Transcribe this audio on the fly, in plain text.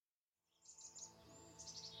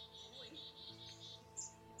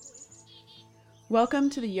Welcome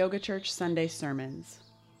to the Yoga Church Sunday Sermons.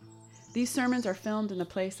 These sermons are filmed in the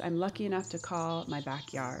place I'm lucky enough to call my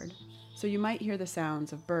backyard, so you might hear the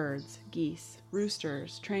sounds of birds, geese,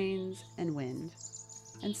 roosters, trains, and wind,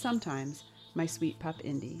 and sometimes my sweet pup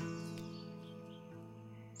Indy.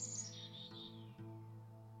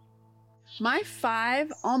 My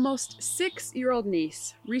 5, almost 6-year-old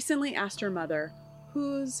niece recently asked her mother,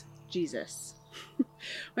 "Who's Jesus?"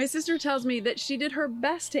 My sister tells me that she did her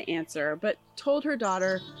best to answer, but told her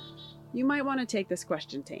daughter, "You might want to take this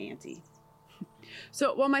question to Auntie."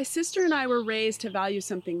 So while my sister and I were raised to value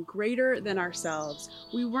something greater than ourselves,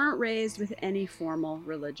 we weren't raised with any formal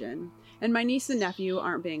religion. And my niece and nephew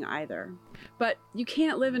aren't being either. But you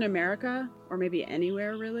can't live in America, or maybe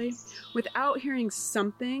anywhere really, without hearing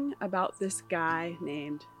something about this guy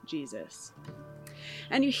named Jesus.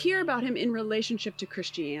 And you hear about him in relationship to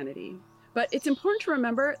Christianity. But it's important to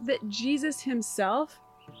remember that Jesus himself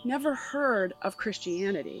never heard of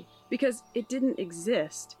Christianity because it didn't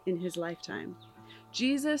exist in his lifetime.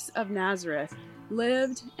 Jesus of Nazareth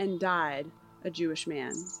lived and died a Jewish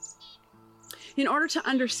man. In order to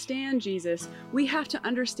understand Jesus, we have to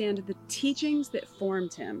understand the teachings that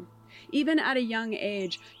formed him. Even at a young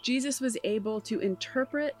age, Jesus was able to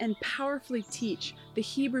interpret and powerfully teach the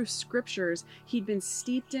Hebrew scriptures he'd been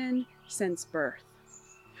steeped in since birth.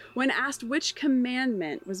 When asked which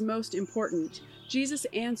commandment was most important, Jesus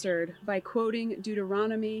answered by quoting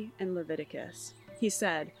Deuteronomy and Leviticus. He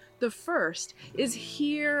said, "The first is,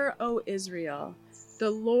 'Hear, O Israel,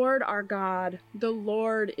 the Lord our God, the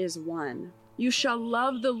Lord is one. You shall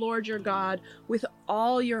love the Lord your God with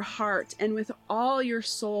all your heart and with all your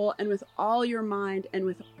soul and with all your mind and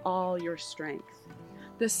with all your strength.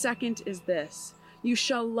 The second is this, you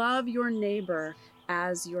shall love your neighbor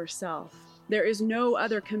as yourself. There is no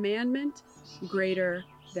other commandment greater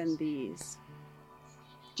than these."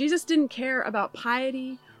 Jesus didn't care about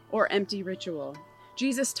piety or empty ritual.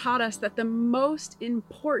 Jesus taught us that the most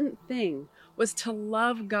important thing was to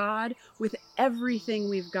love God with everything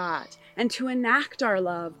we've got and to enact our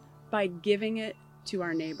love by giving it to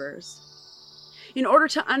our neighbors. In order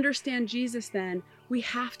to understand Jesus, then, we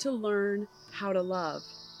have to learn how to love,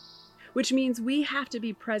 which means we have to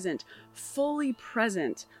be present, fully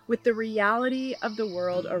present with the reality of the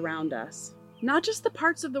world around us. Not just the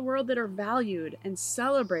parts of the world that are valued and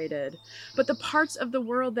celebrated, but the parts of the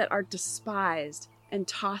world that are despised and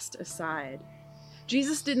tossed aside.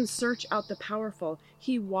 Jesus didn't search out the powerful.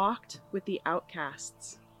 He walked with the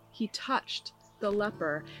outcasts. He touched the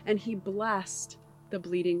leper, and he blessed the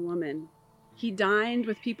bleeding woman. He dined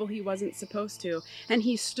with people he wasn't supposed to, and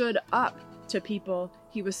he stood up to people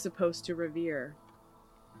he was supposed to revere.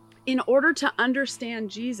 In order to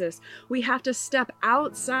understand Jesus, we have to step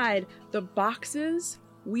outside the boxes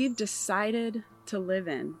we've decided to live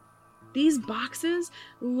in. These boxes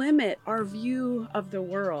limit our view of the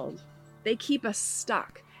world. They keep us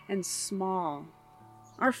stuck and small.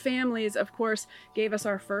 Our families, of course, gave us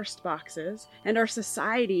our first boxes, and our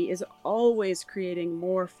society is always creating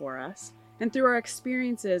more for us. And through our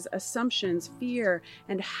experiences, assumptions, fear,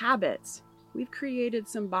 and habits, we've created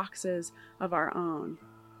some boxes of our own.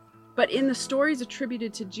 But in the stories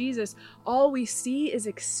attributed to Jesus, all we see is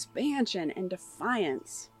expansion and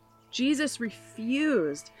defiance. Jesus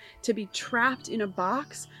refused to be trapped in a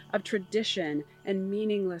box of tradition and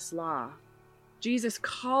meaningless law. Jesus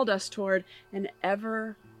called us toward an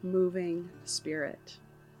ever-moving spirit.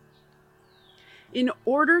 In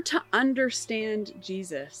order to understand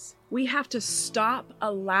Jesus, we have to stop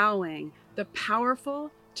allowing the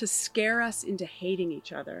powerful to scare us into hating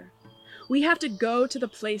each other. We have to go to the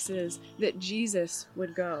places that Jesus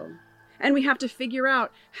would go, and we have to figure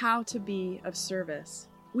out how to be of service.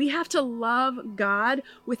 We have to love God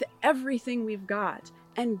with everything we've got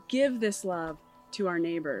and give this love to our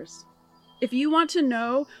neighbors. If you want to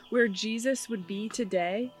know where Jesus would be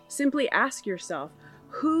today, simply ask yourself,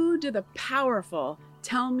 who do the powerful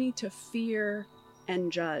tell me to fear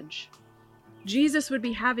and judge? Jesus would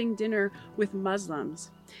be having dinner with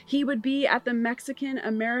Muslims. He would be at the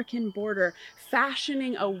Mexican-American border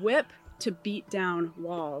fashioning a whip to beat down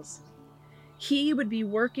walls. He would be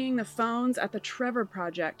working the phones at the Trevor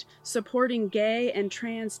Project, supporting gay and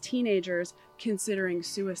trans teenagers considering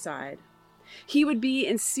suicide. He would be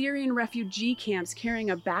in Syrian refugee camps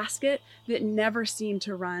carrying a basket that never seemed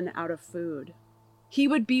to run out of food. He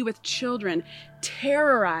would be with children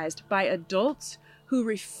terrorized by adults who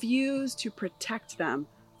refuse to protect them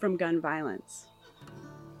from gun violence.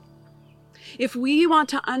 If we want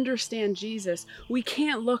to understand Jesus, we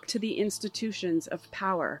can't look to the institutions of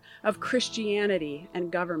power, of Christianity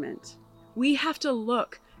and government. We have to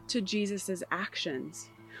look to Jesus' actions.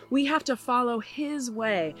 We have to follow his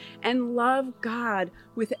way and love God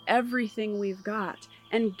with everything we've got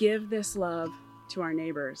and give this love to our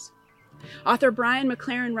neighbors. Author Brian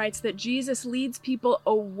McLaren writes that Jesus leads people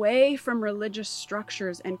away from religious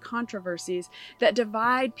structures and controversies that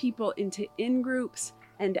divide people into in-groups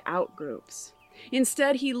and out-groups.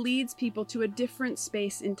 Instead, he leads people to a different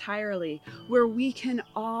space entirely, where we can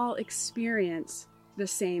all experience the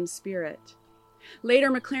same Spirit. Later,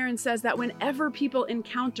 McLaren says that whenever people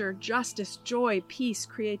encounter justice, joy, peace,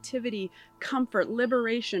 creativity, comfort,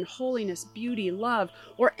 liberation, holiness, beauty, love,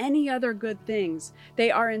 or any other good things, they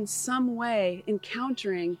are in some way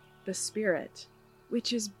encountering the Spirit,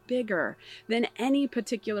 which is bigger than any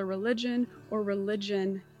particular religion or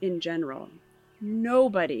religion in general.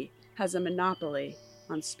 Nobody has a monopoly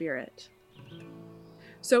on Spirit.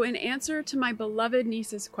 So in answer to my beloved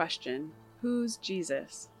niece's question, who's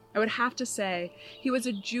Jesus? I would have to say he was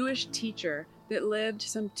a Jewish teacher that lived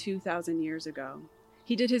some 2,000 years ago.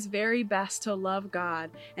 He did his very best to love God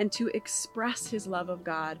and to express his love of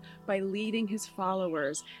God by leading his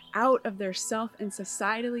followers out of their self and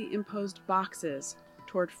societally imposed boxes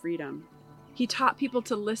toward freedom. He taught people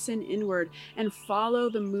to listen inward and follow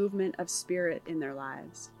the movement of Spirit in their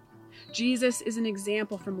lives. Jesus is an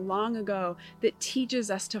example from long ago that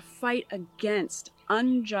teaches us to fight against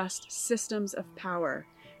unjust systems of power,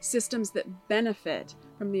 systems that benefit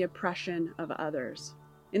from the oppression of others.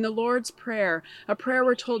 In the Lord's Prayer, a prayer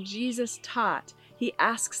we're told Jesus taught, he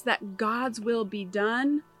asks that God's will be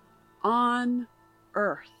done on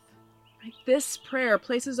earth. This prayer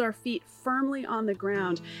places our feet firmly on the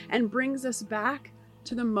ground and brings us back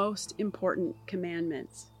to the most important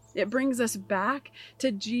commandments. It brings us back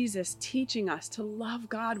to Jesus teaching us to love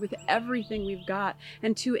God with everything we've got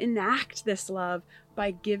and to enact this love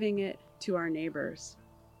by giving it to our neighbors.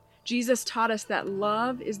 Jesus taught us that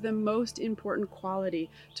love is the most important quality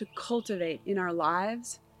to cultivate in our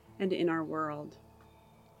lives and in our world.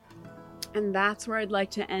 And that's where I'd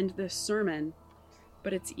like to end this sermon,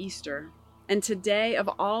 but it's Easter. And today, of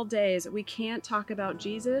all days, we can't talk about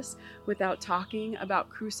Jesus without talking about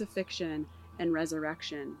crucifixion and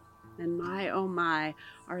resurrection. And my, oh my,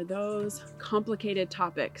 are those complicated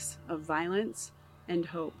topics of violence and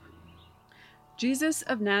hope. Jesus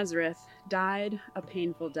of Nazareth died a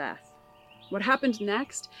painful death. What happened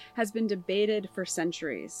next has been debated for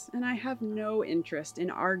centuries, and I have no interest in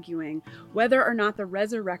arguing whether or not the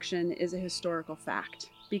resurrection is a historical fact,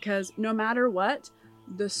 because no matter what,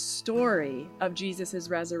 the story of Jesus'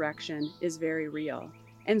 resurrection is very real,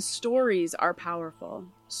 and stories are powerful.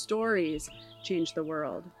 Stories change the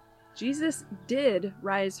world. Jesus did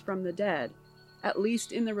rise from the dead, at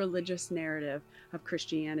least in the religious narrative of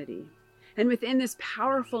Christianity. And within this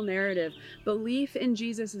powerful narrative, belief in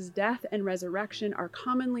Jesus' death and resurrection are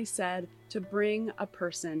commonly said to bring a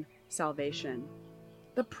person salvation.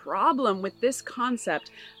 The problem with this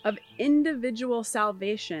concept of individual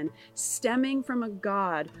salvation stemming from a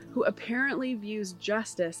God who apparently views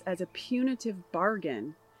justice as a punitive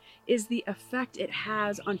bargain is the effect it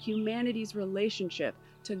has on humanity's relationship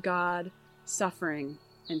to God, suffering,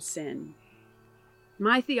 and sin.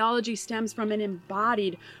 My theology stems from an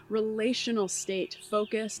embodied relational state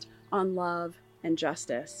focused on love and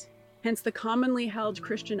justice. Hence, the commonly held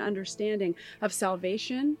Christian understanding of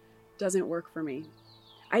salvation doesn't work for me.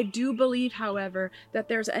 I do believe, however, that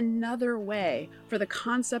there's another way for the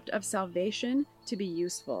concept of salvation to be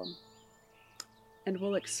useful. And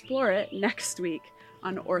we'll explore it next week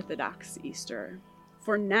on Orthodox Easter.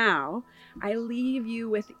 For now, I leave you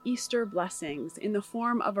with Easter blessings in the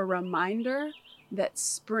form of a reminder that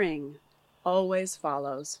spring always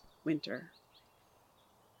follows winter.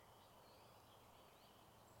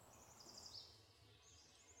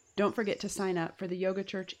 Don't forget to sign up for the Yoga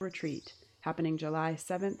Church Retreat happening July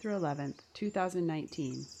 7th through 11th,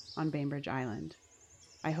 2019 on Bainbridge Island.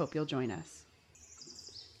 I hope you'll join us.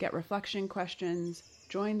 Get reflection questions,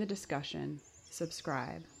 join the discussion,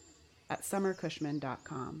 subscribe at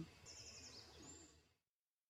summercushman.com.